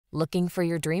Looking for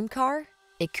your dream car?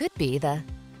 It could be the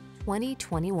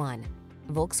 2021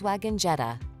 Volkswagen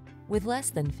Jetta. With less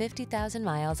than 50,000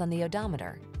 miles on the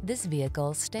odometer, this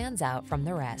vehicle stands out from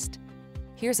the rest.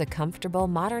 Here's a comfortable,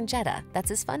 modern Jetta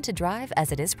that's as fun to drive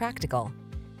as it is practical.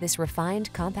 This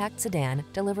refined, compact sedan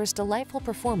delivers delightful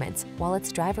performance while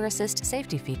its driver assist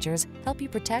safety features help you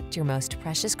protect your most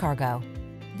precious cargo.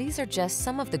 These are just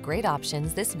some of the great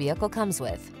options this vehicle comes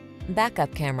with: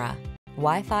 backup camera,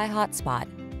 Wi-Fi hotspot,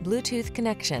 Bluetooth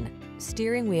connection,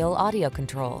 steering wheel audio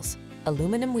controls,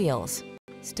 aluminum wheels,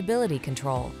 stability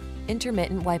control,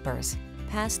 intermittent wipers,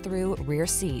 pass-through rear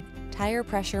seat, tire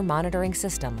pressure monitoring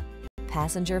system,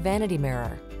 passenger vanity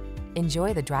mirror.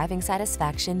 Enjoy the driving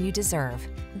satisfaction you deserve.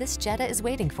 This Jetta is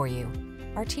waiting for you.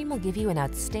 Our team will give you an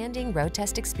outstanding road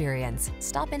test experience.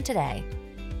 Stop in today.